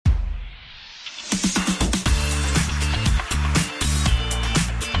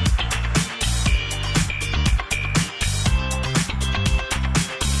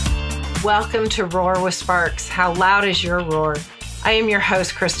Welcome to Roar with Sparks. How loud is your roar? I am your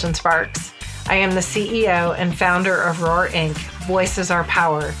host, Kristen Sparks. I am the CEO and founder of Roar Inc., Voices Are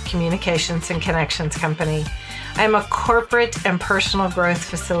Power, communications and connections company. I am a corporate and personal growth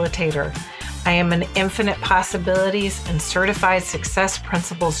facilitator. I am an infinite possibilities and certified success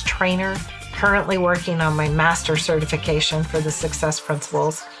principles trainer, currently working on my master certification for the success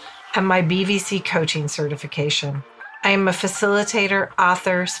principles and my BVC coaching certification. I am a facilitator,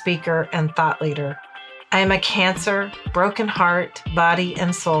 author, speaker, and thought leader. I am a Cancer, broken heart, body,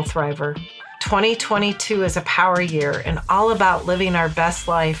 and soul thriver. 2022 is a power year and all about living our best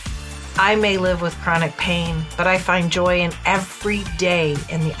life. I may live with chronic pain, but I find joy in every day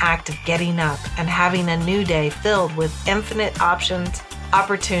in the act of getting up and having a new day filled with infinite options,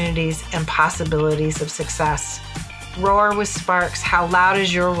 opportunities, and possibilities of success. Roar with Sparks, How Loud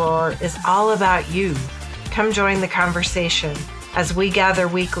is Your Roar is all about you. Come join the conversation as we gather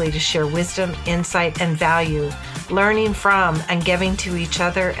weekly to share wisdom, insight, and value, learning from and giving to each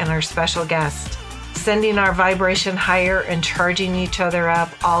other and our special guest, sending our vibration higher and charging each other up,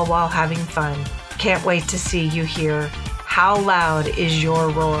 all while having fun. Can't wait to see you here. How loud is your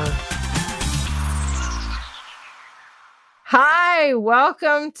roar? Hi,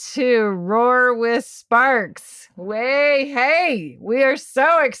 welcome to Roar with Sparks. Hey, we are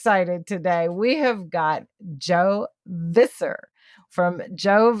so excited today. We have got Jo Visser from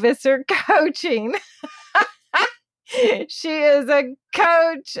Jo Visser Coaching. She is a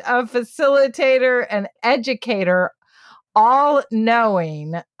coach, a facilitator, an educator, all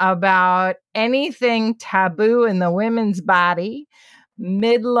knowing about anything taboo in the women's body,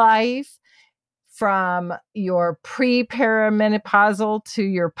 midlife, from your pre-perimenopausal to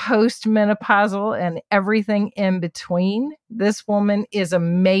your post-menopausal and everything in between. This woman is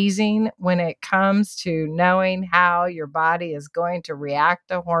amazing when it comes to knowing how your body is going to react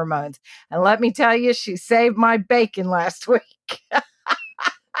to hormones. And let me tell you, she saved my bacon last week.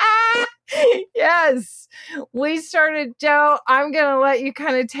 Yes, we started, Jo. I'm going to let you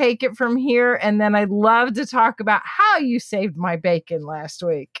kind of take it from here. And then I'd love to talk about how you saved my bacon last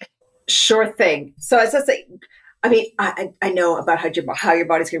week. Sure thing. So as I say, I know about how your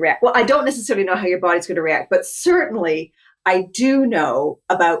body's going to react. Well, I don't necessarily know how your body's going to react, but certainly I do know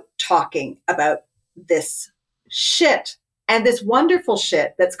about talking about this shit and this wonderful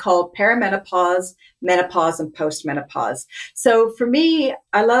shit that's called perimenopause, menopause, and postmenopause. So for me,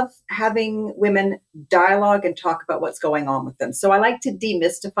 I love having women dialogue and talk about what's going on with them. So I like to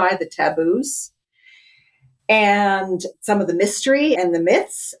demystify the taboos and some of the mystery and the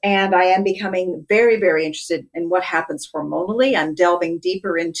myths. And I am becoming very, very interested in what happens hormonally. I'm delving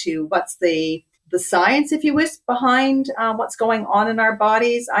deeper into what's the science, if you wish, behind what's going on in our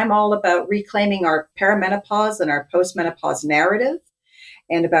bodies. I'm all about reclaiming our perimenopause and our postmenopause narrative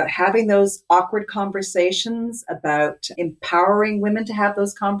and about having those awkward conversations, about empowering women to have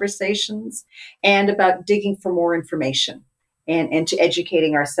those conversations, and about digging for more information. And to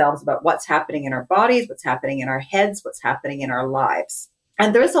educating ourselves about what's happening in our bodies, what's happening in our heads, what's happening in our lives.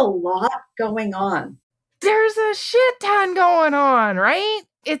 And there's a lot going on. There's a shit ton going on, right?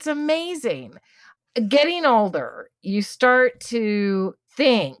 It's amazing. Getting older, you start to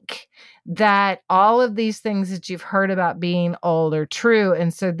think that all of these things that you've heard about being old are true.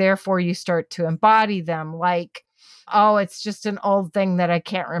 And so therefore you start to embody them like, oh, it's just an old thing that I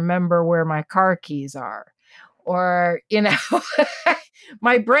can't remember where my car keys are. Or,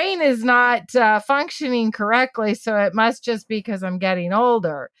 my brain is not functioning correctly, so it must just be because I'm getting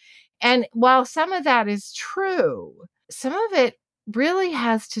older. And while some of that is true, some of it really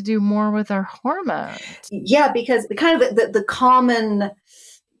has to do more with our hormones. Yeah, because the common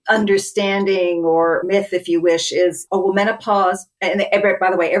understanding or myth, if you wish, is, menopause. And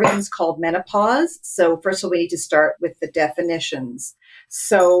by the way, everything's called menopause. So first of all, we need to start with the definitions.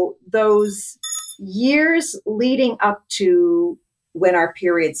 So those years leading up to when our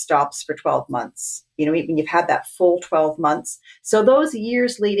period stops for 12 months, when you've had that full 12 months. So those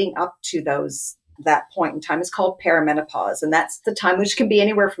years leading up to that point in time is called perimenopause. And that's the time, which can be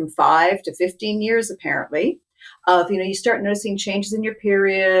anywhere from 5 to 15 years, apparently, of, you start noticing changes in your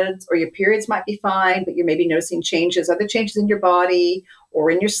periods, or your periods might be fine, but you're maybe noticing other changes in your body or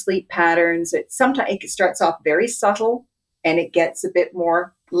in your sleep patterns. Sometimes it starts off very subtle and it gets a bit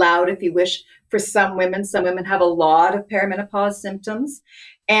more loud, if you wish, for some women. Some women have a lot of perimenopause symptoms.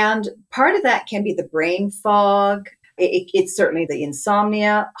 And part of that can be the brain fog. It's certainly the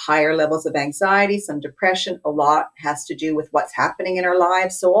insomnia, higher levels of anxiety, some depression. A lot has to do with what's happening in our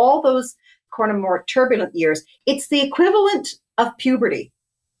lives. So all those kind of more turbulent years, it's the equivalent of puberty.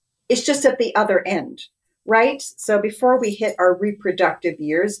 It's just at the other end. right? So before we hit our reproductive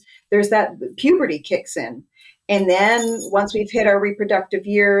years, there's that puberty kicks in. And then once we've hit our reproductive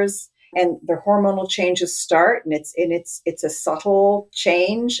years and the hormonal changes start, and it's a subtle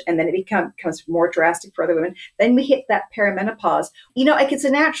change, and then it becomes more drastic for other women, then we hit that perimenopause. Like it's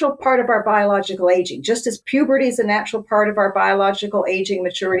a natural part of our biological aging. Just as puberty is a natural part of our biological aging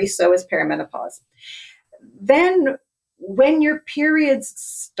maturity, so is perimenopause. Then when your periods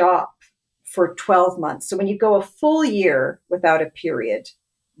stop for 12 months, so when you go a full year without a period,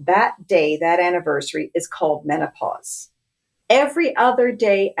 that day, that anniversary is called menopause. Every other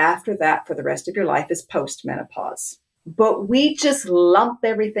day after that for the rest of your life is postmenopause. But we just lump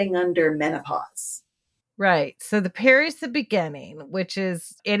everything under menopause. Right. So the period's the beginning, which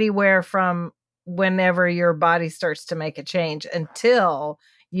is anywhere from whenever your body starts to make a change until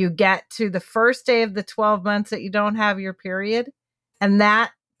you get to the first day of the 12 months that you don't have your period. And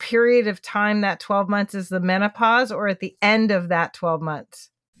that period of time, that 12 months, is the menopause, or at the end of that 12 months?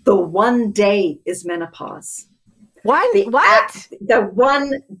 The one day is menopause. What? The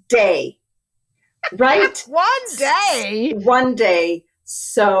one day, right? One day? One day.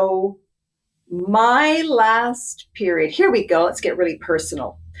 So my last period, here we go. Let's get really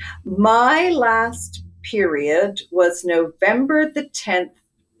personal. My last period was November the 10th,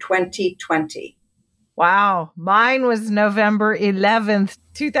 2020. Wow. Mine was November 11th,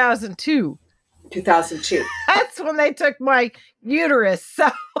 2002. 2002. That's when they took my uterus. So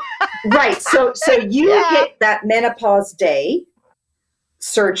right. So you hit that menopause day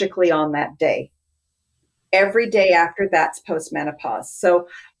surgically on that day. Every day after that's postmenopause. So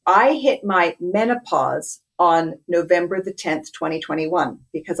I hit my menopause on November the 10th, 2021,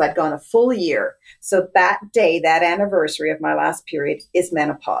 because I'd gone a full year. So that day, that anniversary of my last period is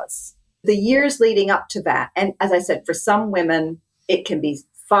menopause. The years leading up to that, and as I said, for some women, it can be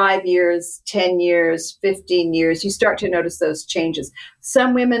 5 years, 10 years, 15 years. You start to notice those changes.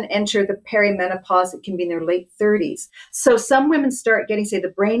 Some women enter the perimenopause, it can be in their late 30s. So some women start getting, say, the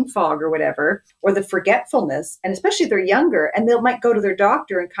brain fog or whatever, or the forgetfulness, and especially if they're younger, and they might go to their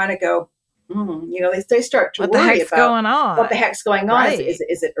doctor and kind of go, they start to worry about what the heck's going on. Right. Is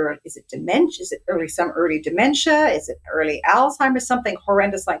it dementia? Is it some early dementia? Is it early Alzheimer's? Something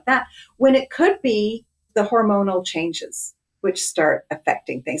horrendous like that, when it could be the hormonal changes which start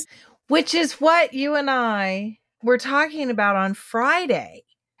affecting things. Which is what you and I were talking about on Friday.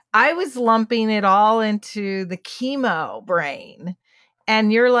 I was lumping it all into the chemo brain.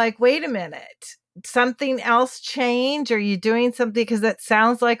 And you're like, wait a minute, something else change? Are you doing something? Because that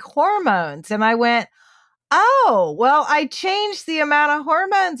sounds like hormones. And I went, oh, well, I changed the amount of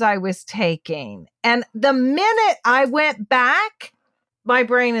hormones I was taking. And the minute I went back, my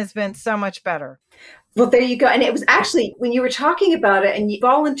brain has been so much better. Well, there you go. And it was actually when you were talking about it and you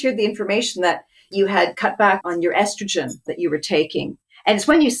volunteered the information that you had cut back on your estrogen that you were taking. And it's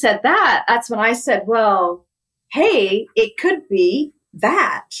when you said that, that's when I said, well, hey, it could be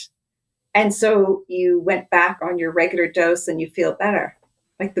that. And so you went back on your regular dose and you feel better,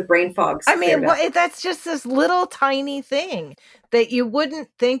 like the brain fog. I mean, that's just this little tiny thing that you wouldn't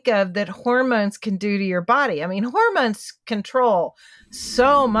think of that hormones can do to your body. I mean, hormones control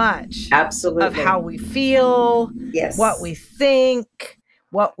so much absolutely of how we feel, yes, what we think,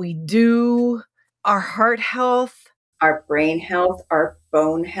 what we do, our heart health, our brain health, our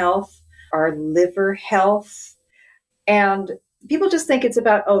bone health, our liver health. And people just think it's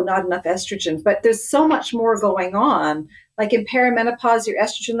about, not enough estrogen, but there's so much more going on. Like in perimenopause, your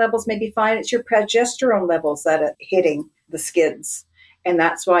estrogen levels may be fine. It's your progesterone levels that are hitting the skids. And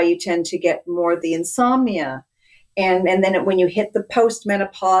that's why you tend to get more of the insomnia. And then when you hit the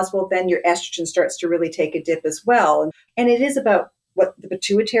postmenopause, well, then your estrogen starts to really take a dip as well. And it is about what the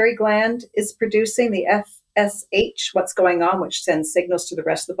pituitary gland is producing, the FSH, what's going on, which sends signals to the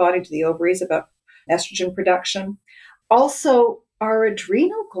rest of the body, to the ovaries about estrogen production. Also, our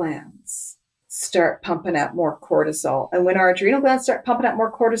adrenal glands start pumping out more cortisol. And when our adrenal glands start pumping out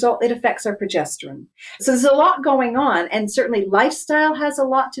more cortisol, it affects our progesterone. So there's a lot going on. And certainly lifestyle has a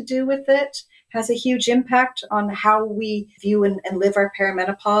lot to do with it, has a huge impact on how we view and live our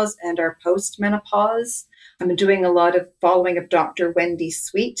perimenopause and our postmenopause. I'm doing a lot of following of Dr. Wendy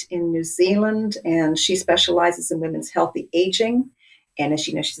Sweet in New Zealand, and she specializes in women's healthy aging. And as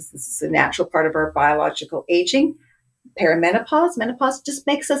you know, she says this is a natural part of our biological aging. Menopause just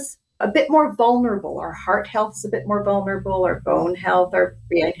makes us a bit more vulnerable. Our heart health is a bit more vulnerable, our bone health, our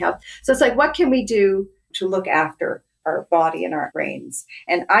brain health. So it's like, what can we do to look after our body and our brains?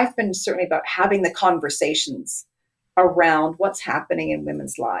 And I've been certainly about having the conversations around what's happening in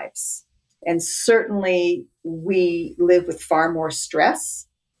women's lives. And certainly we live with far more stress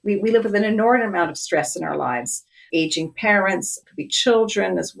We live with an enormous amount of stress in our lives. Aging parents, could be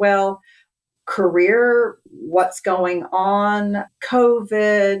children as well. Career, what's going on,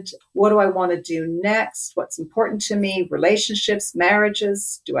 COVID, what do I want to do next? What's important to me? Relationships,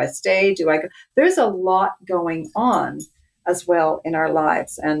 marriages, do I stay? Do I go? There's a lot going on as well in our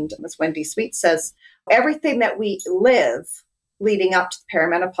lives. And as Wendy Sweet says, everything that we live leading up to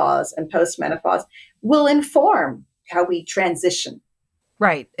perimenopause and postmenopause will inform how we transition.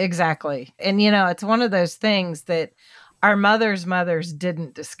 Right, exactly. And, it's one of those things that our mothers'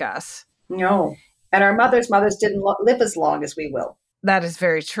 didn't discuss. No. And our mothers' didn't live as long as we will. That is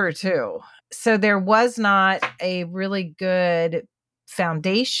very true, too. So there was not a really good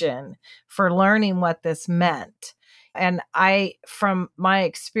foundation for learning what this meant. And from my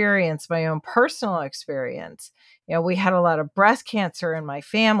experience, my own personal experience, we had a lot of breast cancer in my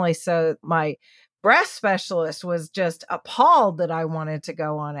family. So my breast specialist was just appalled that I wanted to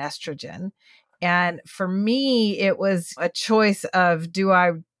go on estrogen. And for me, it was a choice of, do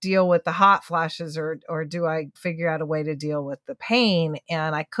I deal with the hot flashes or do I figure out a way to deal with the pain?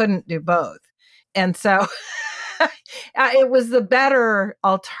 And I couldn't do both. And so it was the better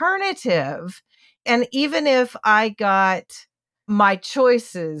alternative. And even if my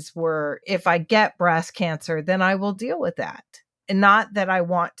choices were, if I get breast cancer, then I will deal with that. And not that I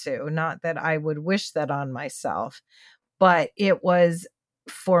want to, not that I would wish that on myself, but it was,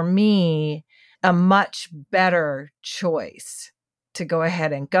 for me, a much better choice to go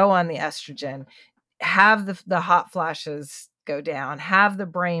ahead and go on the estrogen, have the hot flashes go down, have the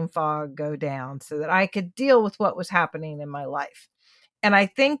brain fog go down so that I could deal with what was happening in my life. And I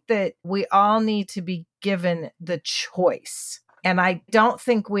think that we all need to be given the choice. And I don't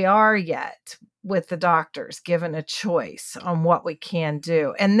think we are yet with the doctors given a choice on what we can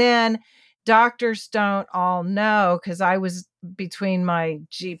do. And then doctors don't all know, because I was between my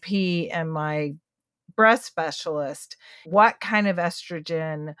GP and my breast specialist, what kind of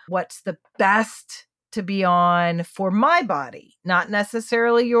estrogen, what's the best to be on for my body, not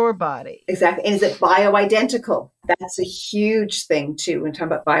necessarily your body. Exactly. And is it bioidentical? That's a huge thing too, when talking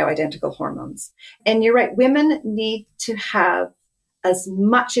about bioidentical hormones. And you're right, women need to have as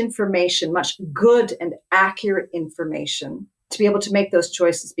much information, much good and accurate information to be able to make those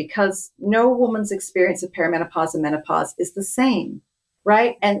choices, because no woman's experience of perimenopause and menopause is the same.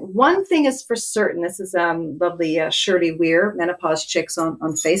 Right. And one thing is for certain, this is lovely Shirley Weir, Menopause Chicks on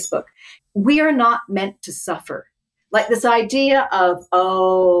Facebook. We are not meant to suffer. Like this idea of,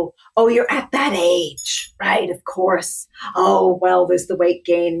 oh, you're at that age, right? Of course. Oh, well, there's the weight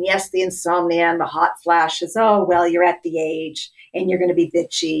gain. Yes, the insomnia and the hot flashes. Oh, well, you're at the age and you're going to be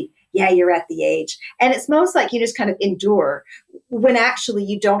bitchy. Yeah, you're at the age. And it's most like you just kind of endure, when actually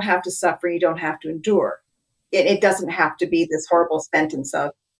you don't have to suffer. You don't have to endure. It doesn't have to be this horrible sentence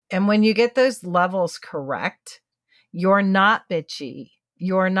of. And when you get those levels correct, you're not bitchy.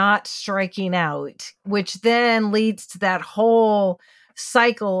 You're not striking out, which then leads to that whole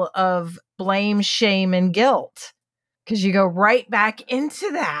cycle of blame, shame, and guilt, because you go right back into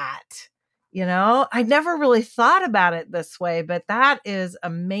that. I never really thought about it this way, but that is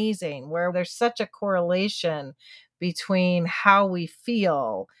amazing, where there's such a correlation between how we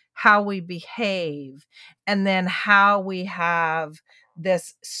feel, how we behave, and then how we have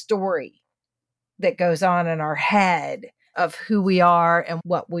this story that goes on in our head of who we are and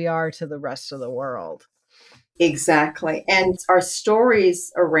what we are to the rest of the world. Exactly. And our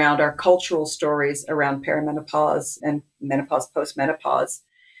stories around, our cultural stories around perimenopause and menopause, postmenopause,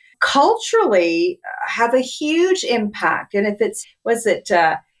 culturally have a huge impact. And if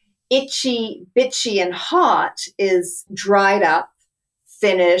itchy, bitchy, and hot is dried up,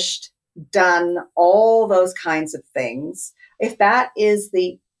 finished, done, all those kinds of things, if that is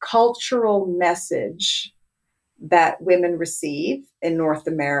the cultural message that women receive in North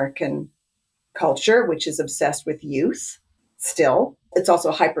American culture, which is obsessed with youth still, it's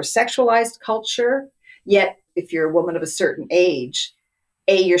also a hypersexualized culture. Yet, if you're a woman of a certain age,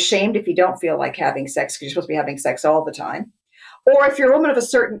 you're shamed if you don't feel like having sex, because you're supposed to be having sex all the time. Or if you're a woman of a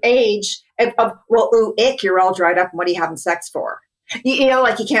certain age, ick, you're all dried up, and what are you having sex for?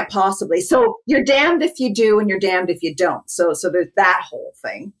 Like you can't possibly. So you're damned if you do and you're damned if you don't. So there's that whole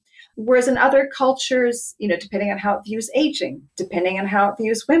thing. Whereas in other cultures, depending on how it views aging, depending on how it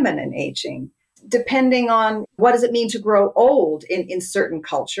views women and aging, depending on what does it mean to grow old in certain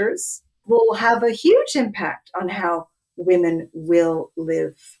cultures, will have a huge impact on how women will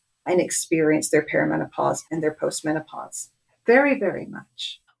live and experience their perimenopause and their postmenopause. Very, very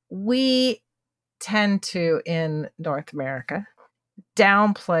much. We tend to, in North America,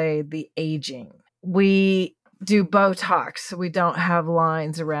 downplay the aging. We do Botox so we don't have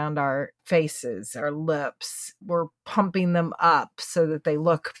lines around our faces, our lips. We're pumping them up so that they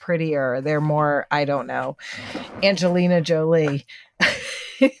look prettier. They're more, I don't know, Angelina Jolie.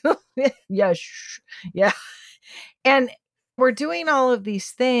 Yeah. Yeah. And we're doing all of these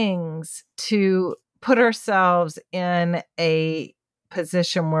things to put ourselves in a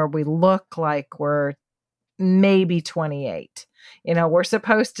position where we look like we're maybe 28. We're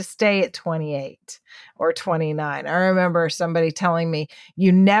supposed to stay at 28 or 29. I remember somebody telling me,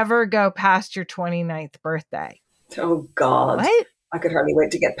 you never go past your 29th birthday. Oh, God. What? I could hardly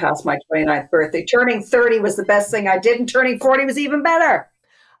wait to get past my 29th birthday. Turning 30 was the best thing I did, and turning 40 was even better.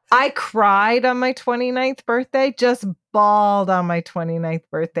 I cried on my 29th birthday, just bawled on my 29th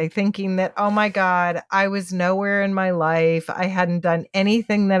birthday, thinking that, oh my God, I was nowhere in my life. I hadn't done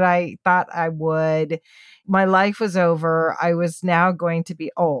anything that I thought I would. My life was over. I was now going to be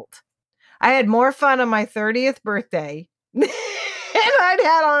old. I had more fun on my 30th birthday than I'd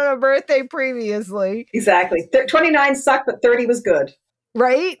had on a birthday previously. Exactly. 29 sucked, but 30 was good.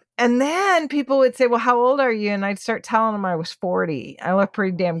 Right? And then people would say, well, how old are you? And I'd start telling them I was 40. I look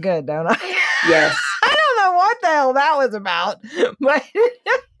pretty damn good, don't I? Yes. I don't know what the hell that was about.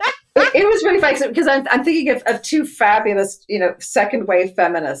 But it was really funny because I'm thinking of two fabulous, second wave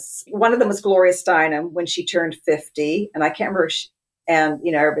feminists. One of them was Gloria Steinem when she turned 50. And I can't remember.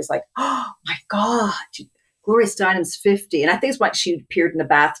 Everybody's like, oh my God, Gloria Steinem's 50. And I think it's when she appeared in the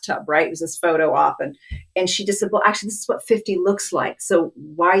bathtub, right? It was this photo op. And she just said, well, actually, this is what 50 looks like. So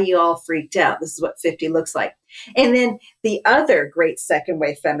why are you all freaked out? This is what 50 looks like. And then the other great second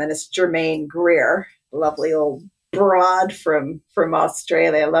wave feminist, Germaine Greer, lovely old broad from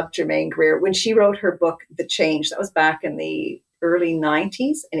Australia. I love Germaine Greer. When she wrote her book, The Change, that was back in the early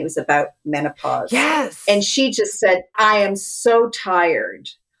 90s, and it was about menopause. Yes. And she just said, I am so tired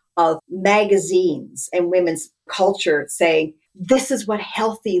of magazines and women's culture saying, this is what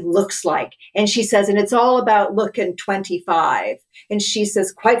healthy looks like. And she says, and it's all about looking 25. And she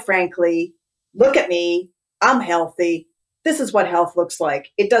says, quite frankly, look at me. I'm healthy. This is what health looks like.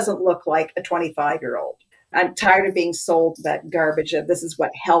 It doesn't look like a 25-year-old. I'm tired of being sold that garbage of this is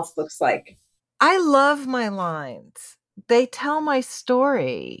what health looks like. I love my lines. They tell my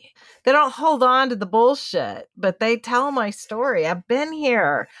story. They don't hold on to the bullshit, but they tell my story. I've been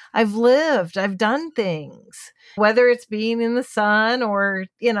here. I've lived. I've done things. Whether it's being in the sun or,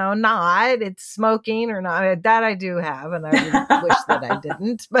 not, it's smoking or not. That I do have, and I would wish that I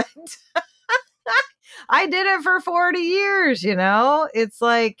didn't. But I did it for 40 years, It's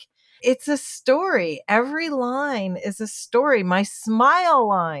like, it's a story. Every line is a story. My smile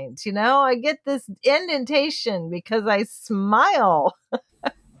lines, I get this indentation because I smile.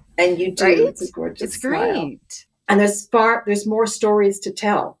 And you do. Right? It's a gorgeous smile. Great. And there's more stories to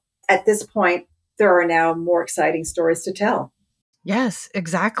tell. At this point, there are now more exciting stories to tell. Yes,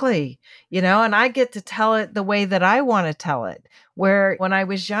 exactly. And I get to tell it the way that I want to tell it. Where when I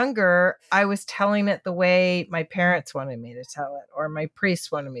was younger, I was telling it the way my parents wanted me to tell it, or my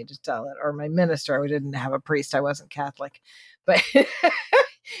priest wanted me to tell it, or my minister. I didn't have a priest. I wasn't Catholic. But,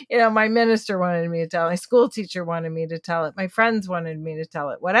 my minister wanted me to tell it. My school teacher wanted me to tell it. My friends wanted me to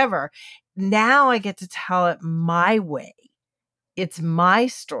tell it, whatever. Now I get to tell it my way. It's my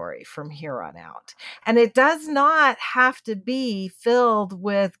story from here on out. And it does not have to be filled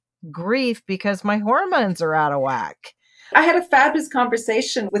with grief because my hormones are out of whack. I had a fabulous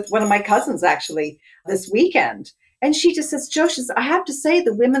conversation with one of my cousins actually this weekend. And she just says, Jo, I have to say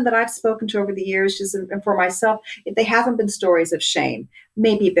the women that I've spoken to over the years, and for myself, they haven't been stories of shame,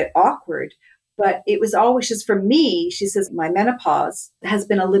 maybe a bit awkward, but it was always just for me. She says, my menopause has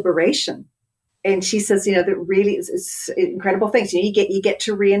been a liberation. And she says, that really is incredible things. You get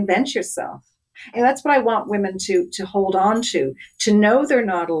to reinvent yourself. And that's what I want women to hold on to know they're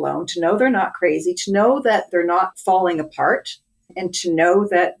not alone, to know they're not crazy, to know that they're not falling apart, and to know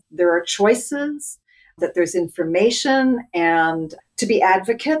that there are choices, that there's information, and to be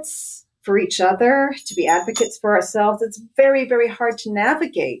advocates for each other, to be advocates for ourselves. It's very, very hard to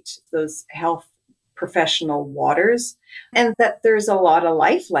navigate those health professional waters, and that there's a lot of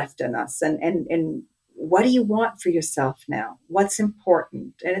life left in us. And what do you want for yourself now? What's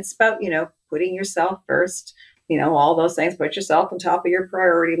important? And it's about, putting yourself first, all those things, put yourself on top of your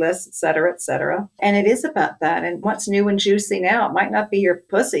priority list, et cetera, et cetera. And it is about that. And what's new and juicy now? It might not be your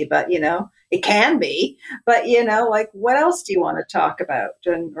pussy, but, it can be. But, like, what else do you want to talk about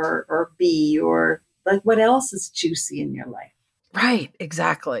or be, or like, what else is juicy in your life? Right,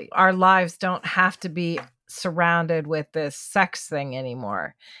 exactly. Our lives don't have to be surrounded with this sex thing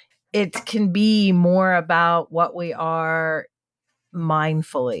anymore. It can be more about what we are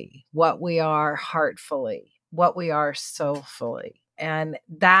mindfully, what we are heartfully, what we are soulfully. And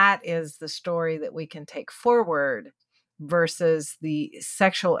that is the story that we can take forward versus the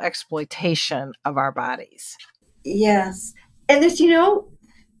sexual exploitation of our bodies. Yes. And there's,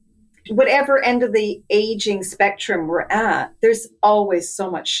 whatever end of the aging spectrum we're at, there's always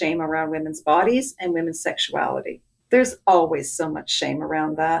so much shame around women's bodies and women's sexuality. There's always so much shame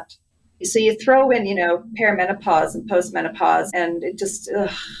around that. So you throw in, perimenopause and postmenopause, and it just, so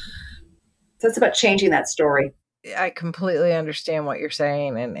it's about changing that story. I completely understand what you're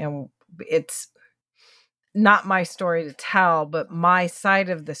saying. And it's not my story to tell, but my side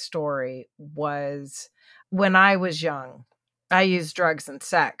of the story was when I was young, I used drugs and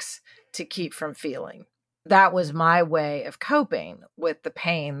sex to keep from feeling. That was my way of coping with the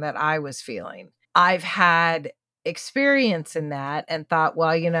pain that I was feeling. I've had experience in that and thought,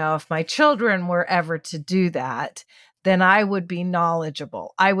 well, if my children were ever to do that, then I would be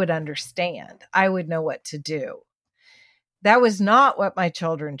knowledgeable. I would understand. I would know what to do. That was not what my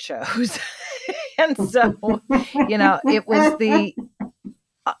children chose. And so, it was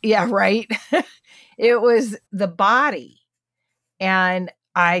yeah, right. It was the body. And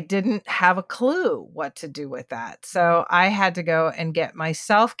I didn't have a clue what to do with that. So I had to go and get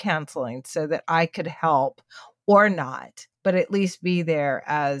myself counseling so that I could help or not, but at least be there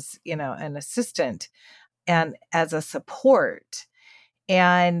as, an assistant and as a support.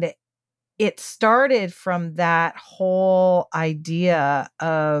 And it started from that whole idea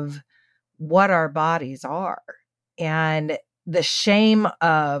of what our bodies are and the shame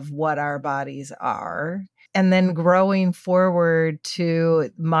of what our bodies are. And then growing forward to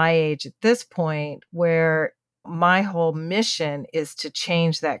my age at this point, where my whole mission is to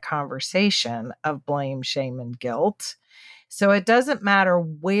change that conversation of blame, shame, and guilt. So it doesn't matter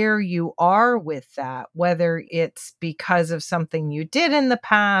where you are with that, whether it's because of something you did in the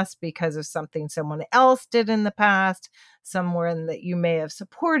past, because of something someone else did in the past, someone that you may have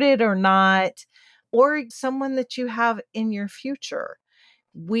supported or not, or someone that you have in your future.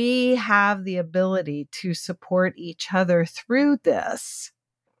 We have the ability to support each other through this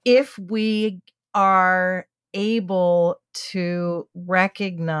if we are able to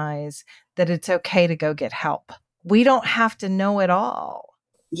recognize that it's okay to go get help. We don't have to know it all.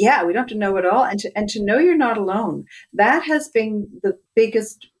 Yeah, we don't have to know it all. And to know you're not alone. That has been the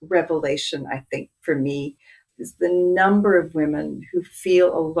biggest revelation, I think, for me, is the number of women who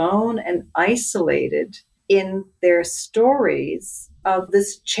feel alone and isolated in their stories of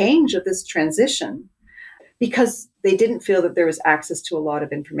this change, of this transition, because they didn't feel that there was access to a lot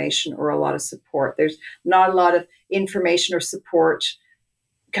of information or a lot of support. There's not a lot of information or support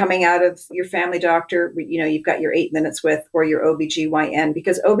coming out of your family doctor, you've got your 8 minutes with, or your OBGYN,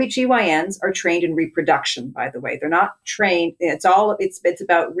 because OBGYNs are trained in reproduction, by the way. They're not trained. It's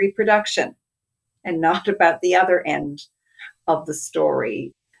about reproduction and not about the other end of the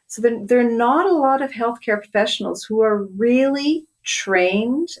story. So there are not a lot of healthcare professionals who are really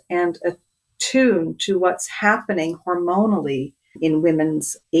trained and attuned to what's happening hormonally in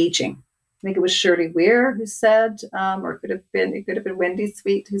women's aging. I think it was Shirley Weir who said, or it could have been Wendy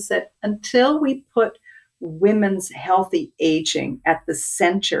Sweet who said, until we put women's healthy aging at the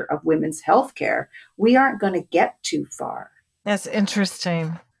center of women's healthcare, we aren't going to get too far. That's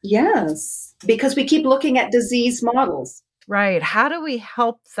interesting. Yes, because we keep looking at disease models. Right. How do we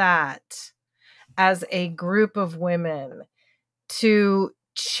help that as a group of women to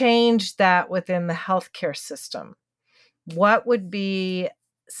change that within the healthcare system? What would be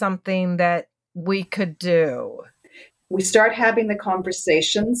something that we could do? We start having the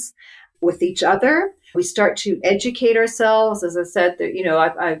conversations with each other. We start to educate ourselves. As I said,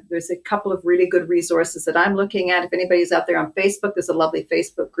 there's a couple of really good resources that I'm looking at. If anybody's out there on Facebook, there's a lovely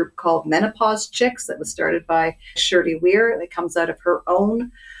Facebook group called Menopause Chicks that was started by Shirley Weir. That comes out of her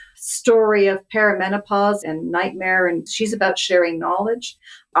own story of perimenopause and nightmare, and she's about sharing knowledge.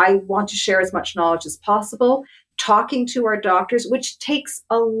 I want to share as much knowledge as possible. Talking to our doctors, which takes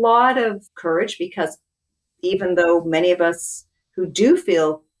a lot of courage, because even though many of us who do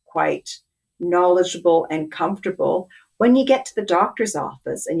feel quite knowledgeable and comfortable, when you get to the doctor's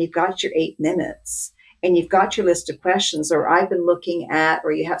office and you've got your 8 minutes and you've got your list of questions, or I've been looking at,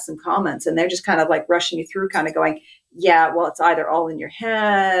 or you have some comments, and they're just kind of like rushing you through, kind of going, yeah, well, it's either all in your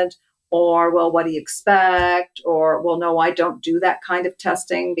head, or, well, what do you expect? Or, well, no, I don't do that kind of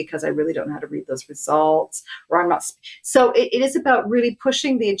testing because I really don't know how to read those results, or I'm not. So it is about really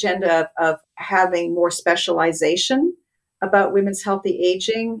pushing the agenda of having more specialization about women's healthy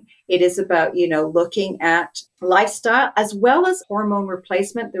aging. It is about, looking at lifestyle as well as hormone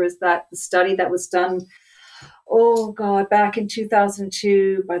replacement. There was that study that was done, oh God, back in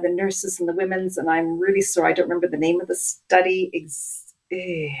 2002 by the nurses and the women's, and I'm really sorry, I don't remember the name of the study.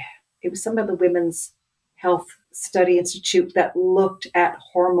 It was some of the Women's Health Study Institute that looked at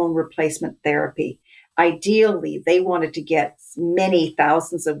hormone replacement therapy. Ideally, they wanted to get many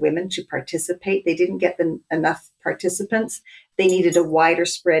thousands of women to participate. They didn't get enough participants. They needed a wider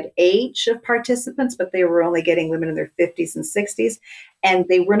spread age of participants, but they were only getting women in their 50s and 60s. And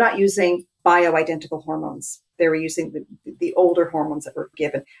they were not using bioidentical hormones. They were using the older hormones that were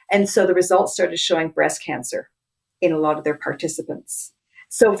given. And so the results started showing breast cancer in a lot of their participants.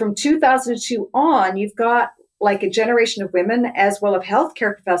 So from 2002 on, you've got like a generation of women as well as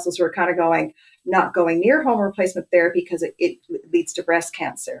healthcare professionals who are kind of not going near hormone replacement therapy because it leads to breast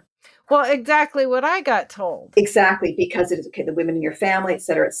cancer. Well, exactly what I got told. Exactly, because it is the women in your family, et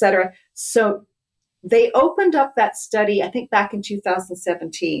cetera, et cetera. So they opened up that study, I think back in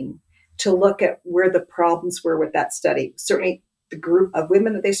 2017, to look at where the problems were with that study. Certainly the group of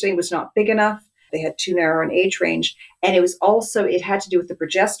women that they studied was not big enough. They had too narrow an age range. And it had to do with the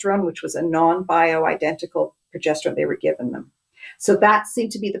progesterone, which was a non-bioidentical progesterone they were giving them. So that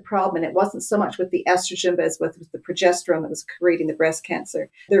seemed to be the problem. And it wasn't so much with the estrogen, but as with the progesterone that was creating the breast cancer.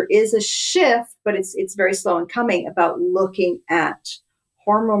 There is a shift, but it's very slow in coming about looking at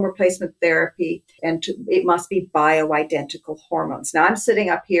hormone replacement therapy, and it must be bioidentical hormones. Now, I'm sitting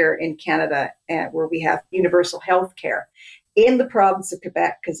up here in Canada where we have universal health care. In the province of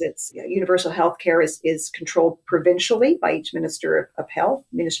Quebec, because universal health care is controlled provincially by each Ministry of Health.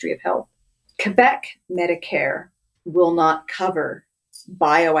 Quebec Medicare will not cover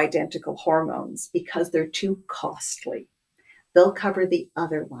bioidentical hormones because they're too costly. They'll cover the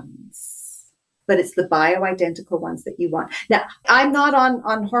other ones, but it's the bioidentical ones that you want. Now, I'm not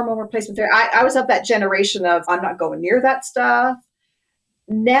on hormone replacement therapy. I was of that generation of I'm not going near that stuff.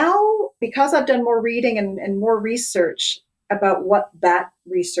 Now, because I've done more reading and more research about what that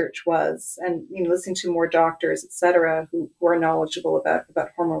research was, and listening to more doctors, et cetera, who are knowledgeable about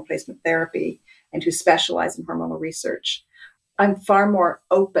hormone replacement therapy and who specialize in hormonal research, I'm far more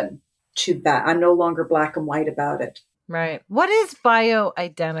open to that. I'm no longer black and white about it. Right. What is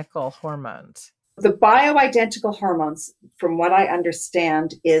bioidentical hormones? The bioidentical hormones, from what I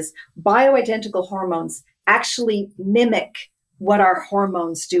understand, is bioidentical hormones actually mimic what our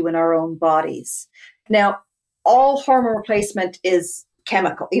hormones do in our own bodies. Now, all hormone replacement is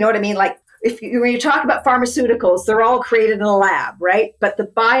chemical. You know what I mean? Like when you talk about pharmaceuticals, they're all created in a lab, right? But the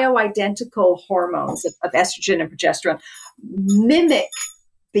bioidentical hormones of estrogen and progesterone mimic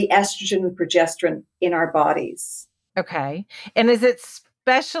the estrogen and progesterone in our bodies. Okay. And is it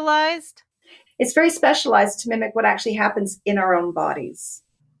specialized? It's very specialized to mimic what actually happens in our own bodies.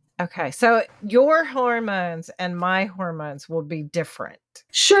 Okay. So your hormones and my hormones will be different.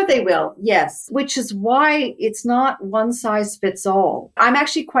 Sure, they will. Yes. Which is why it's not one size fits all. I'm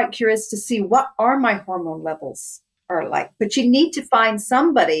actually quite curious to see what are my hormone levels are like. But you need to find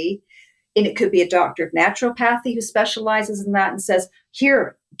somebody, and it could be a doctor of naturopathy who specializes in that and says,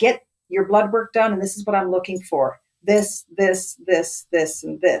 here, get your blood work done. And this is what I'm looking for. This,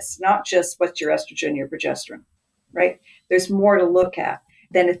 and this. Not just what's your estrogen, your progesterone, right? There's more to look at.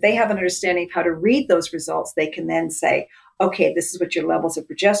 Then if they have an understanding of how to read those results, they can then say, okay, this is what your levels of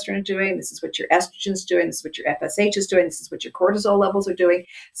progesterone are doing. This is what your estrogen is doing. This is what your FSH is doing. This is what your cortisol levels are doing.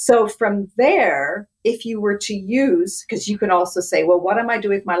 So from there, if you were to use, because you can also say, well, what am I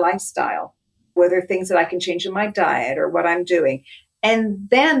doing with my lifestyle? What are things that I can change in my diet or what I'm doing? And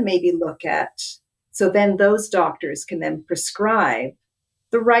then maybe look at, so then those doctors can then prescribe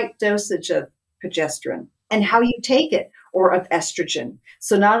the right dosage of progesterone and how you take it, or of estrogen.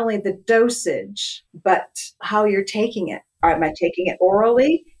 So not only the dosage, but how you're taking it. Am I taking it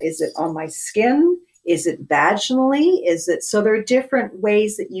orally? Is it on my skin? Is it vaginally? So there are different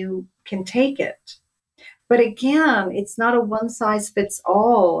ways that you can take it. But again, it's not a one size fits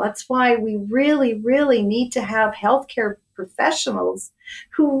all. That's why we really, really need to have healthcare professionals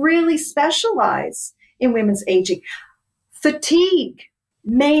who really specialize in women's aging. Fatigue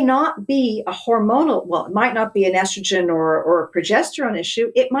may not be a hormonal, well, it might not be an estrogen or a progesterone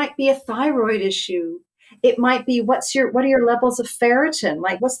issue. It might be a thyroid issue. It might be what are your levels of ferritin?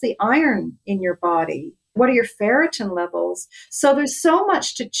 Like what's the iron in your body? What are your ferritin levels? So there's so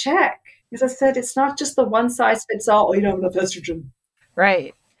much to check. As I said, it's not just the one size fits all. Oh, you don't have enough estrogen.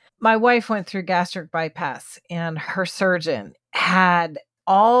 Right. My wife went through gastric bypass and her surgeon had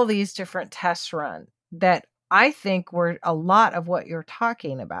all these different tests run that I think were a lot of what you're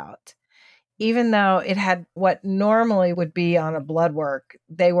talking about. even though it had what normally would be on a blood work,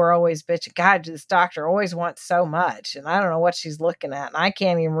 they were always bitching, God, this doctor always wants so much. And I don't know what she's looking at. And I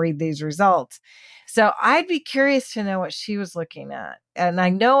can't even read these results. So I'd be curious to know what she was looking at. And I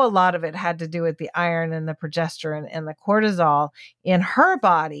know a lot of it had to do with the iron and the progesterone and the cortisol in her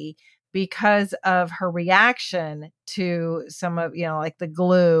body because of her reaction to some of, like the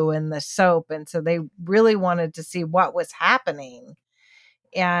glue and the soap. And so they really wanted to see what was happening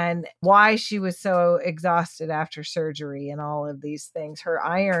and why she was so exhausted after surgery and all of these things. Her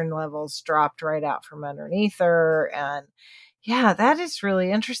iron levels dropped right out from underneath her. And yeah, that is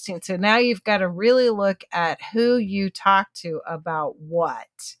really interesting. So now you've got to really look at who you talk to about what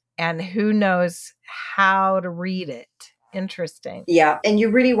and who knows how to read it. Interesting. Yeah. And you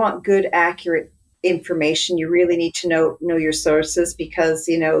really want good, accurate information. You really need to know your sources because,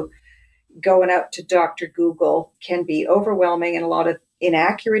 going out to Dr. Google can be overwhelming and a lot of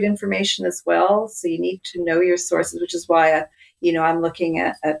inaccurate information as well. So you need to know your sources, which is why, I'm looking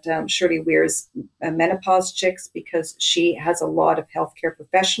at Shirley Weir's Menopause Chicks because she has a lot of healthcare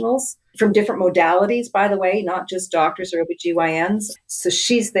professionals from different modalities, by the way, not just doctors or OBGYNs. So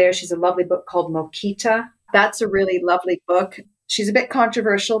she's there. She's a lovely book called Mokita. That's a really lovely book. She's a bit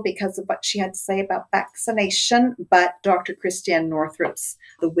controversial because of what she had to say about vaccination, but Dr. Christiane Northrup's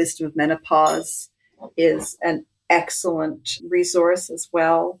The Wisdom of Menopause is an excellent resource as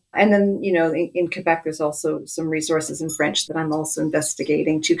well. And then, in Quebec, there's also some resources in French that I'm also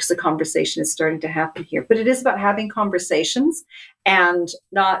investigating too, because the conversation is starting to happen here. But it is about having conversations and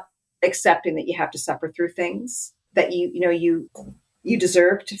not accepting that you have to suffer through things, that you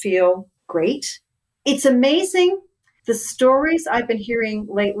deserve to feel great. It's amazing the stories I've been hearing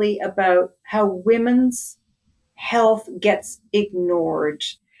lately about how women's health gets ignored.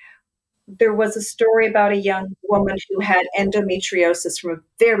 There was a story about a young woman who had endometriosis from a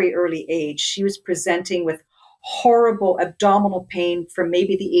very early age. She was presenting with horrible abdominal pain from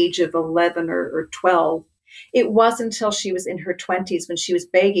maybe the age of 11 or 12. It wasn't until she was in her 20s when she was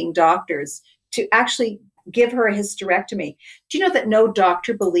begging doctors to actually give her a hysterectomy. Do you know that no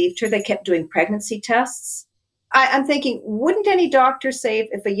doctor believed her? They kept doing pregnancy tests. I'm thinking, wouldn't any doctor say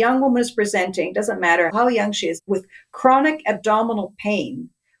if a young woman is presenting, doesn't matter how young she is, with chronic abdominal pain,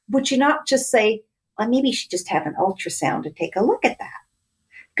 would you not just say, well, maybe you should just have an ultrasound to take a look at that?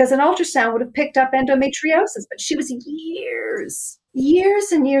 Because an ultrasound would have picked up endometriosis, but she was years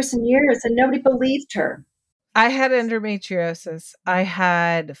and years and years, and nobody believed her. I had endometriosis. I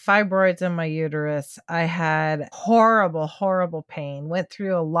had fibroids in my uterus. I had horrible, horrible pain. Went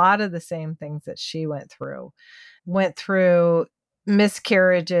through a lot of the same things that she went through. Went through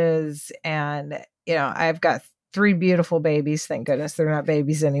miscarriages and, I've got 3 beautiful babies. Thank goodness they're not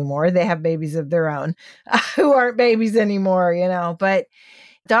babies anymore. They have babies of their own who aren't babies anymore, but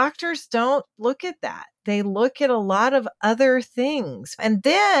doctors don't look at that. They look at a lot of other things. And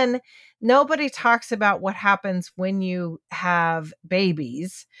then nobody talks about what happens when you have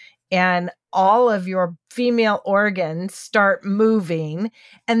babies and all of your female organs start moving.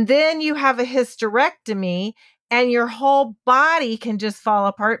 And then you have a hysterectomy and your whole body can just fall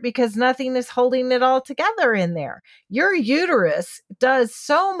apart because nothing is holding it all together in there. Your uterus does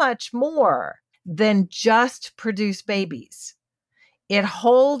so much more than just produce babies. It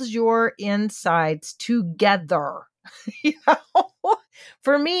holds your insides together.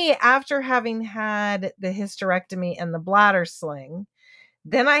 For me, after having had the hysterectomy and the bladder sling,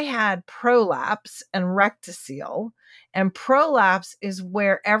 then I had prolapse and rectocele. And prolapse is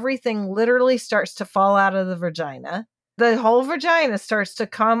where everything literally starts to fall out of the vagina. The whole vagina starts to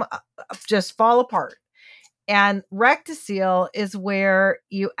just fall apart. And rectocele is where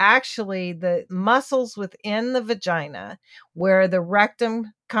the muscles within the vagina, where the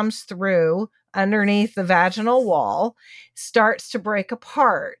rectum comes through underneath the vaginal wall, starts to break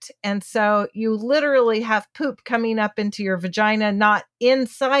apart. And so you literally have poop coming up into your vagina, not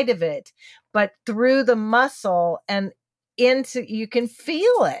inside of it, but through the muscle and you can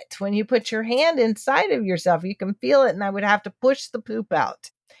feel it when you put your hand inside of yourself. You can feel it. And I would have to push the poop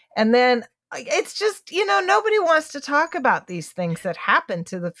out. And then it's just, nobody wants to talk about these things that happen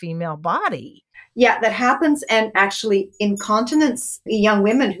to the female body. Yeah, that happens. And actually incontinence, young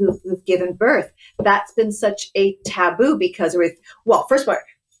women who've given birth, that's been such a taboo because first of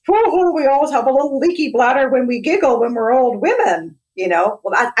all, we always have a little leaky bladder when we giggle when we're old women,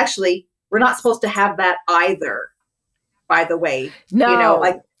 Well, actually, we're not supposed to have that either, by the way. No.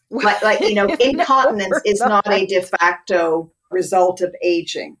 Incontinence is not a de facto result of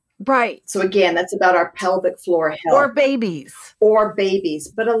aging. Right. So again, that's about our pelvic floor health. Or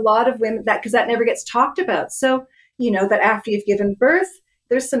babies. But a lot of women, because that never gets talked about. So, that after you've given birth,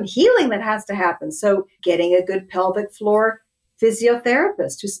 there's some healing that has to happen. So getting a good pelvic floor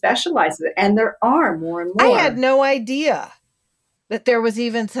physiotherapist who specializes it, and there are more and I more. had no idea that there was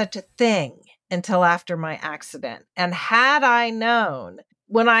even such a thing until after my accident. And had I known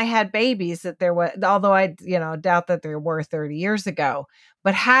when I had babies that there was, although I, doubt that there were 30 years ago,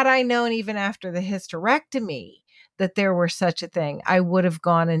 but had I known even after the hysterectomy that there were such a thing, I would have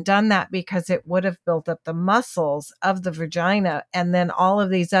gone and done that, because it would have built up the muscles of the vagina. And then all of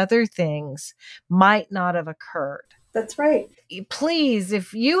these other things might not have occurred. That's right. Please,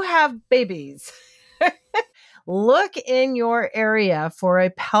 if you have babies, look in your area for a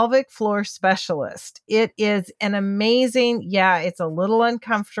pelvic floor specialist. It is an amazing, it's a little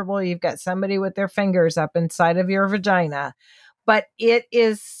uncomfortable. You've got somebody with their fingers up inside of your vagina, but it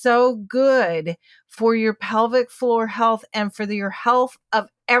is so good for your pelvic floor health and for your health of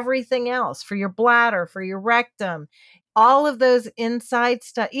everything else, for your bladder, for your rectum, all of those inside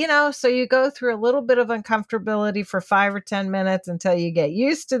stuff, so you go through a little bit of uncomfortability for 5 or 10 minutes until you get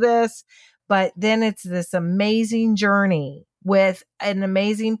used to this. But then it's this amazing journey with an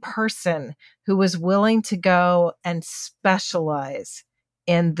amazing person who was willing to go and specialize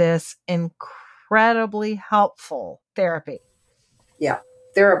in this incredibly helpful therapy. Yeah,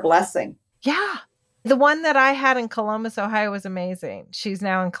 they're a blessing. Yeah. The one that I had in Columbus, Ohio was amazing. She's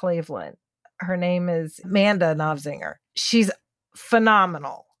now in Cleveland. Her name is Amanda Novzinger. She's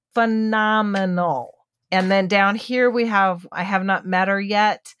phenomenal. And then down here I have not met her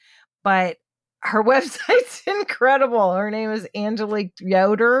yet, but her website's incredible. Her name is Angelique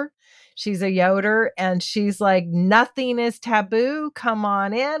Yoder. She's a Yoder, and she's like, nothing is taboo. Come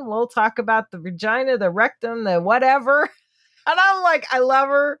on in. We'll talk about the vagina, the rectum, the whatever. And I'm like, I love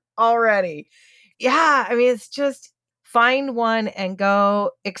her already. Yeah. I mean, it's just find one and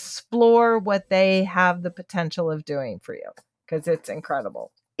go explore what they have the potential of doing for you, because it's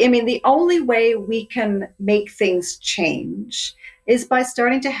incredible. I mean, the only way we can make things change is by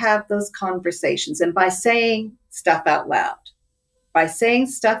starting to have those conversations and by saying stuff out loud. By saying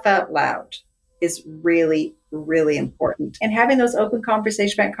stuff out loud is really, really important. And having those open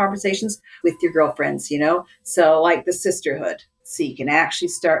conversations with your girlfriends, so like the sisterhood. So you can actually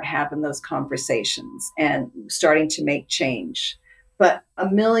start having those conversations and starting to make change. But a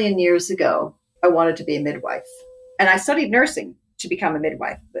million years ago, I wanted to be a midwife. And I studied nursing to become a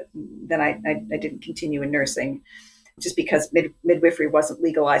midwife, but then I didn't continue in nursing just because midwifery wasn't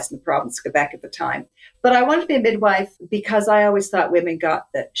legalized in the province of Quebec at the time. But I wanted to be a midwife because I always thought women got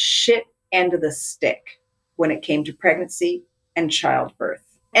the shit end of the stick when it came to pregnancy and childbirth.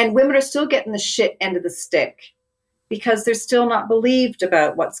 And women are still getting the shit end of the stick because they're still not believed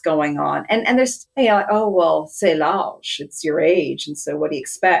about what's going on. And there's, oh, well, c'est l'âge, it's your age. And so what do you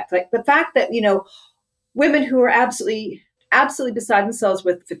expect? Like the fact that, women who are absolutely beside themselves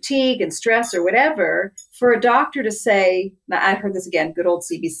with fatigue and stress or whatever, for a doctor to say, now I heard this again, good old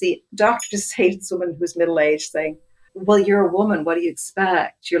CBC, doctor to say to this woman who's middle-aged saying, well, you're a woman, what do you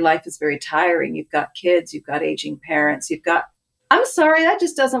expect? Your life is very tiring. You've got kids, you've got aging parents, I'm sorry, that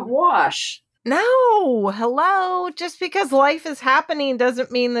just doesn't wash. No, hello. Just because life is happening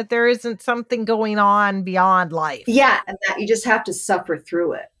doesn't mean that there isn't something going on beyond life. Yeah, and that you just have to suffer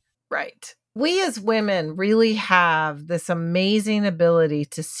through it. Right. We as women really have this amazing ability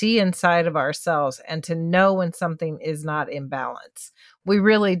to see inside of ourselves and to know when something is not in balance. We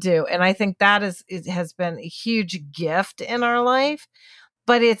really do. And I think that has been a huge gift in our life,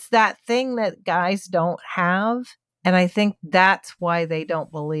 but it's that thing that guys don't have. And I think that's why they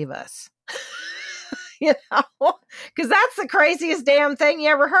don't believe us. Because that's the craziest damn thing you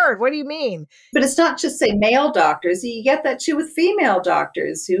ever heard. What do you mean? But it's not just, say, male doctors. You get that too with female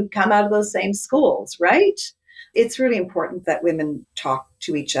doctors who come out of those same schools, right? It's really important that women talk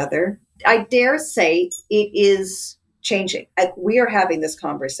to each other. I dare say it is changing. We are having this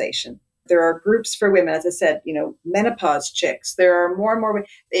conversation. There are groups for women, as I said, menopause chicks. There are more and more.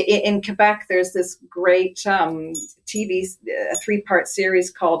 In Quebec, there's this great TV, 3-part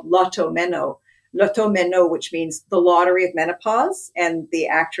series called Loto Meno, which means the lottery of menopause. And the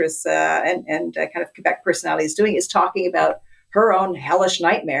actress and kind of Quebec personality is talking about her own hellish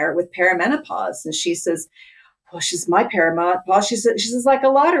nightmare with perimenopause. And she says, well, she's my perimenopause. She says, like a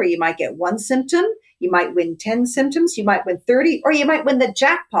lottery. You might get one symptom. You might win 10 symptoms. You might win 30, or you might win the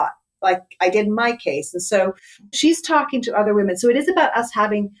jackpot, like I did in my case. And so she's talking to other women. So it is about us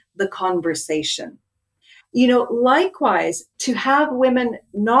having the conversation. Likewise, to have women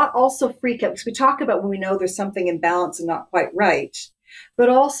not also freak out, because we talk about when we know there's something imbalanced and not quite right, but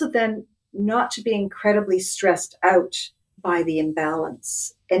also then not to be incredibly stressed out by the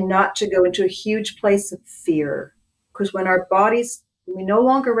imbalance and not to go into a huge place of fear. Because when our bodies We no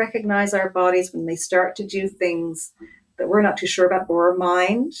longer recognize our bodies when they start to do things that we're not too sure about, or our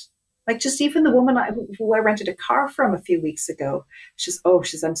mind. Like just even the woman who I rented a car from a few weeks ago,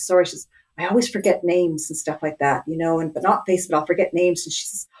 I'm sorry. I always forget names and stuff like that, but not face, but I'll forget names. And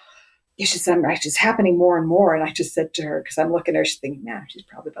she's happening more and more. And I just said to her, because I'm looking at her, she's thinking, yeah, she's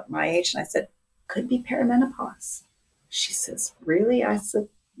probably about my age. And I said, could be perimenopause. She says, really? I said,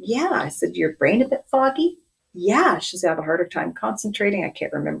 yeah. I said, your brain a bit foggy? Yeah. She said, I have a harder time concentrating. I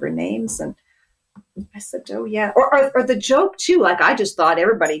can't remember names. And I said, oh, yeah. Or the joke, too. Like, I just thought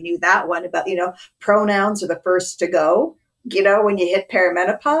everybody knew that one about, pronouns are the first to go. When you hit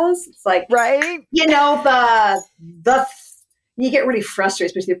perimenopause, it's like, right. The you get really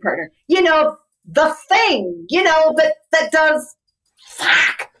frustrated with your partner. The thing, that does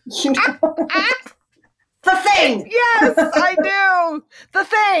fuck, the thing. Yes, I do. The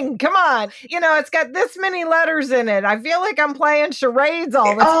thing. Come on. It's got this many letters in it. I feel like I'm playing charades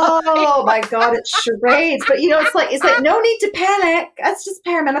all the time. Oh my God, it's charades. But it's like no need to panic. That's just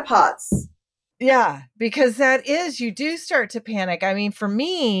perimenopause. Yeah, because you do start to panic. I mean, for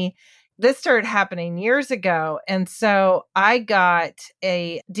me, this started happening years ago. And so I got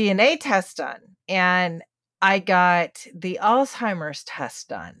a DNA test done and I got the Alzheimer's test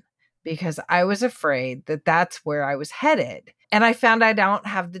done because I was afraid that that's where I was headed. And I found I don't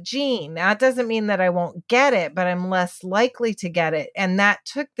have the gene. Now, it doesn't mean that I won't get it, but I'm less likely to get it. And that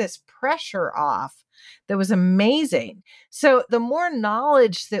took this pressure off. That was amazing. So the more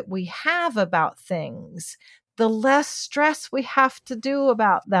knowledge that we have about things, the less stress we have to do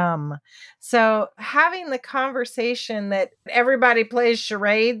about them. So having the conversation that everybody plays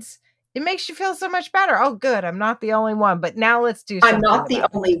charades, it makes you feel so much better. Oh, good. I'm not the only one. But now let's do something. I'm not the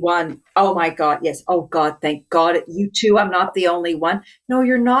only one. Oh, my God. Yes. Oh, God. Thank God. You too. I'm not the only one. No,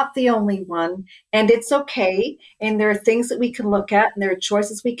 you're not the only one. And it's okay. And there are things that we can look at and there are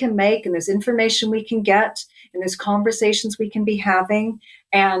choices we can make and there's information we can get and there's conversations we can be having.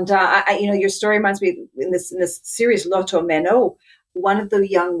 And, your story reminds me in this series, L'Automeno, one of the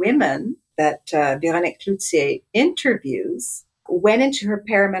young women that Véronique Cloutier interviews went into her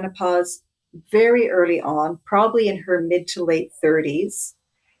perimenopause very early on, probably in her mid to late 30s,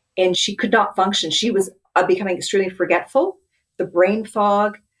 and she could not function. She was becoming extremely forgetful, the brain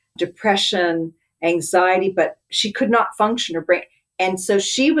fog, depression, anxiety, but she could not function her brain. And so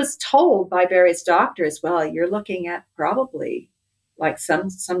she was told by various doctors, well, you're looking at probably like some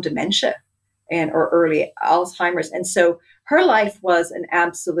dementia or early Alzheimer's. And so her life was an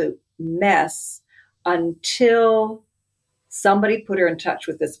absolute mess until somebody put her in touch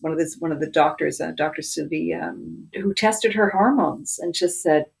with one of the doctors, Dr. Sylvie, who tested her hormones and just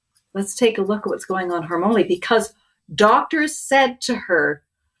said, let's take a look at what's going on hormonally, because doctors said to her,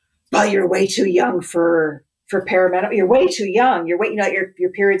 well, you're way too young for perimenopause. You're way too young. Your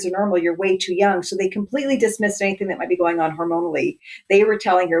periods are normal. You're way too young. So they completely dismissed anything that might be going on hormonally. They were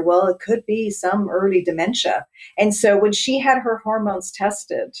telling her, well, it could be some early dementia. And so when she had her hormones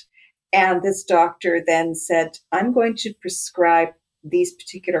tested, and this doctor then said, I'm going to prescribe these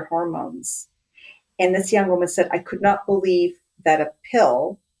particular hormones. And this young woman said, I could not believe that a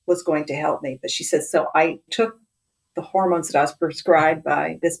pill was going to help me. But she said, so I took the hormones that I was prescribed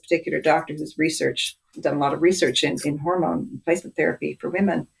by this particular doctor who's done a lot of research in hormone replacement therapy for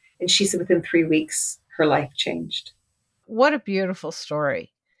women. And she said within 3 weeks, her life changed. What a beautiful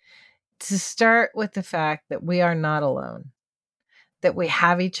story. To start with the fact that we are not alone, that we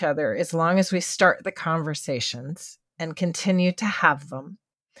have each other as long as we start the conversations and continue to have them,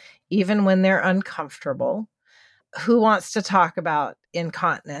 even when they're uncomfortable. Who wants to talk about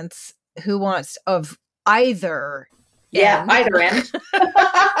incontinence? Who wants of either end? Either end.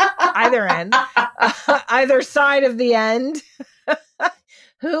 Either end. Either side of the end.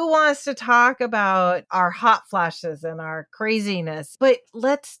 Who wants to talk about our hot flashes and our craziness? But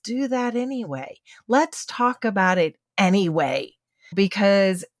let's do that anyway. Let's talk about it anyway.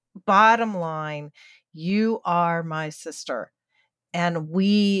 Because bottom line, you are my sister and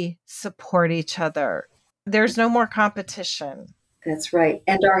we support each other. There's no more competition. That's right.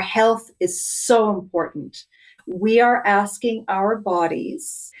 And our health is so important. We are asking our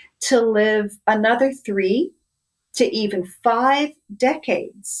bodies to live another 3 to even 5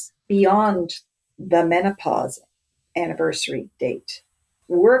 decades beyond the menopause anniversary date.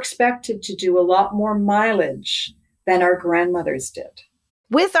 We're expected to do a lot more mileage than our grandmothers did.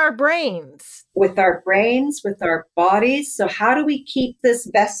 With our brains. With our brains, with our bodies. So how do we keep this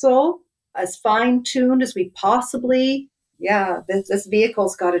vessel as fine-tuned as we possibly? Yeah, this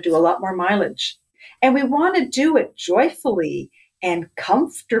vehicle's got to do a lot more mileage. And we want to do it joyfully and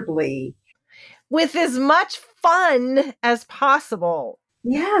comfortably. with as much fun as possible.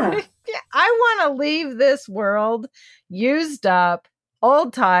 Yeah. I want to leave this world used up,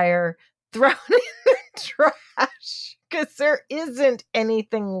 old tire, thrown in the trash because there isn't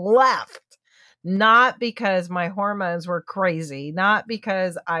anything left. Not because my hormones were crazy, not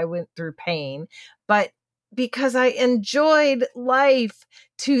because I went through pain, but because I enjoyed life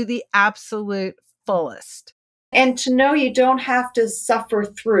to the absolute fullest. And to know you don't have to suffer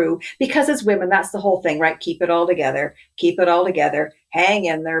through, because as women, that's the whole thing, right? Keep it all together, hang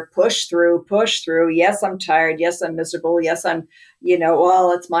in there, push through. Yes, I'm tired. Yes, I'm miserable. Yes, I'm,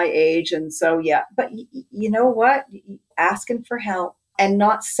 well, it's my age. And so, yeah, but you know what? Asking for help and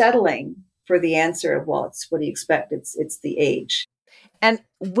not settling for the answer of, well, it's what do you expect? It's the age. And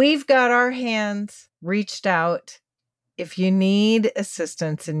we've got our hands reached out. If you need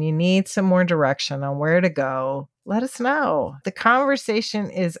assistance and you need some more direction on where to go, let us know. The conversation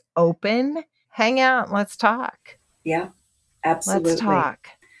is open. Hang out. Let's talk. Yeah, absolutely. Let's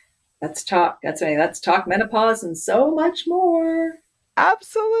talk. Let's talk menopause and so much more.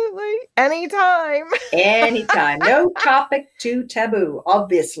 Absolutely. Anytime. Anytime. No topic too taboo,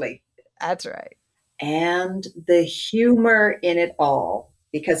 obviously. That's right. And the humor in it all.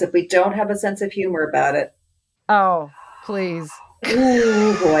 Because if we don't have a sense of humor about it. Oh, please.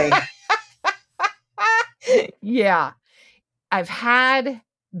 Oh, boy. Yeah. I've had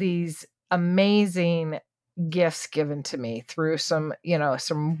these amazing gifts given to me through some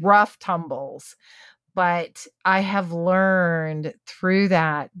rough tumbles. But I have learned through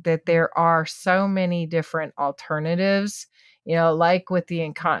that there are so many different alternatives. Like with the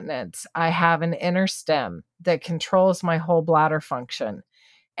incontinence, I have an inner stem that controls my whole bladder function.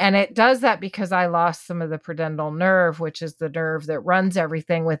 And it does that because I lost some of the pudendal nerve, which is the nerve that runs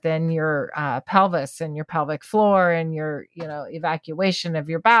everything within your pelvis and your pelvic floor and your, evacuation of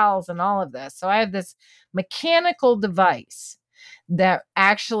your bowels and all of this. So I have this mechanical device that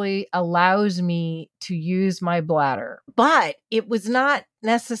actually allows me to use my bladder. But it was not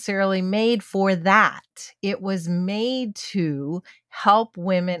necessarily made for that. It was made to help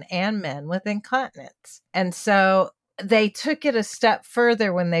women and men with incontinence. And so they took it a step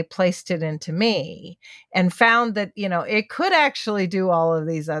further when they placed it into me and found that, it could actually do all of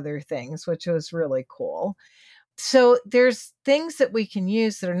these other things, which was really cool. So there's things that we can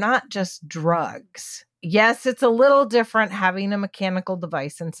use that are not just drugs. Yes, it's a little different having a mechanical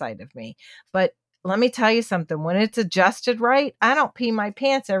device inside of me, but let me tell you something. When it's adjusted right, I don't pee my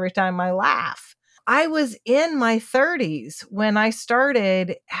pants every time I laugh. I was in my 30s when I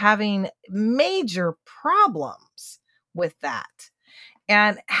started having major problems with that.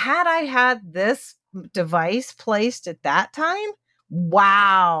 And had I had this device placed at that time,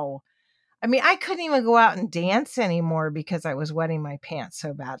 wow. I mean, I couldn't even go out and dance anymore because I was wetting my pants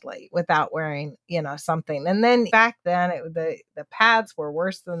so badly without wearing, something. And then back then, the pads were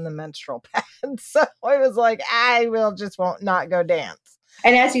worse than the menstrual pads. So I was like, I won't not go dance.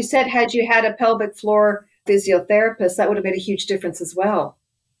 And as you said, had you had a pelvic floor physiotherapist, that would have made a huge difference as well.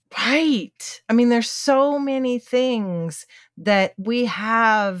 Right. I mean, there's so many things that we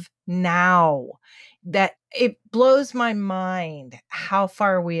have now that it blows my mind how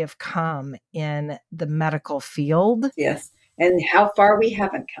far we have come in the medical field. Yes. And how far we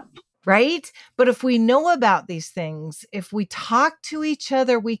haven't come. Right? But if we know about these things, if we talk to each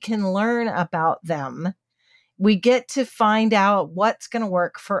other, we can learn about them. We get to find out what's going to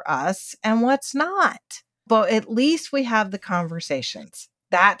work for us and what's not. But at least we have the conversations.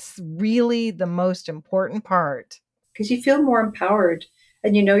 That's really the most important part. Because you feel more empowered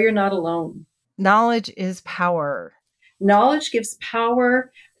and you're not alone. Knowledge is power. Knowledge gives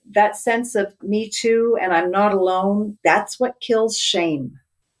power. That sense of me too, and I'm not alone. That's what kills shame.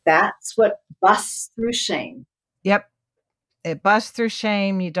 That's what busts through shame. Yep. It busts through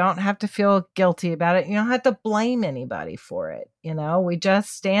shame. You don't have to feel guilty about it. You don't have to blame anybody for it. We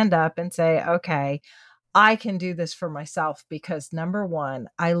just stand up and say, okay, I can do this for myself because number one,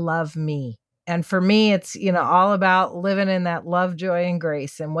 I love me. And for me, it's, all about living in that love, joy, and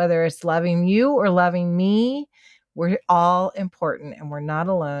grace. And whether it's loving you or loving me, we're all important and we're not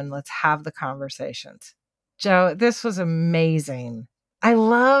alone. Let's have the conversations. Jo, this was amazing. I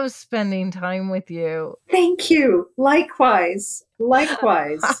love spending time with you. Thank you. Likewise.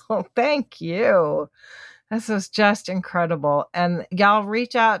 Oh, thank you. This was just incredible. And y'all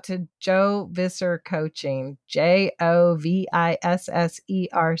reach out to Jo Visser Coaching,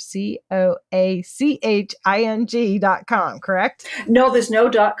 JOVISSERCOACHING.com, correct? No, there's no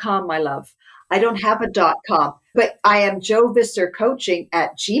 .com, my love. I don't have a .com, but I am Jo Visser Coaching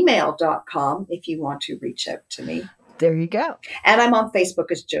at gmail.com if you want to reach out to me. There you go. And I'm on Facebook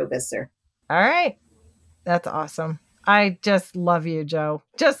as Jo Visser. All right. That's awesome. I just love you, Jo.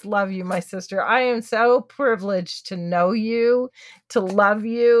 Just love you, my sister. I am so privileged to know you, to love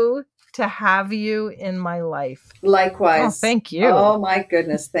you, to have you in my life. Likewise. Oh, thank you. Oh, my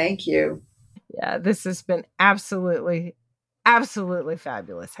goodness. Thank you. Yeah, this has been absolutely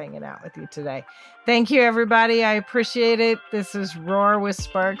fabulous hanging out with you today. Thank you, everybody. I appreciate it. This is Roar with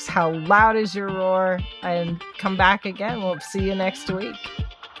Sparks. How loud is your roar? And come back again. We'll see you next week.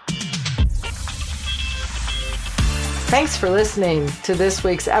 Thanks for listening to this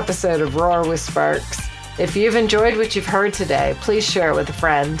week's episode of Roar with Sparks. If you've enjoyed what you've heard today, please share it with a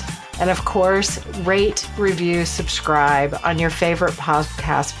friend. And of course, rate, review, subscribe on your favorite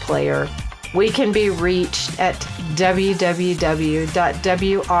podcast player. We can be reached at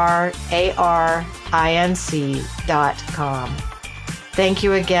www.wrarinc.com. Thank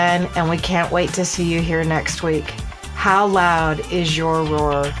you again, and we can't wait to see you here next week. How loud is your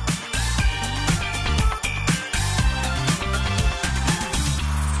roar?